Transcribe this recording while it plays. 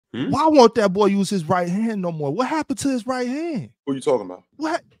Why won't that boy use his right hand no more? What happened to his right hand? Who you talking about?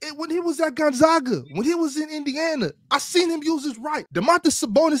 When he was at Gonzaga, when he was in Indiana, I seen him use his right. Domantas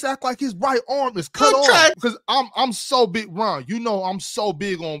Sabonis act like his right arm is cut off because I'm so big, Ron. You know I'm so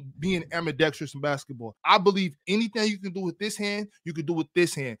big on being ambidextrous in basketball. I believe anything you can do with this hand, you can do with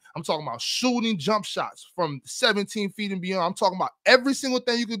this hand. I'm talking about shooting jump shots from 17 feet and beyond. I'm talking about every single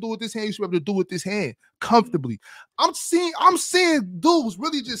thing you can do with this hand, you should be able to do with this hand comfortably. I'm seeing dudes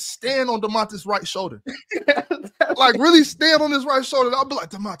really just stand on Domantas' right shoulder. Like really stand on his right shoulder. I'll be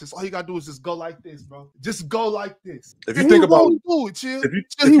like, Domantas, all you gotta do is just go like this, bro. Just go like this. If you think about it,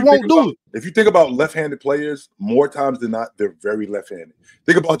 If you think about left-handed players, more times than not, they're very left-handed.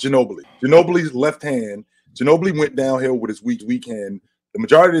 Think about Ginobili. Ginobili's left hand. Ginobili went downhill with his weak hand. The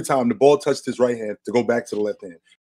majority of the time, the ball touched his right hand to go back to the left hand.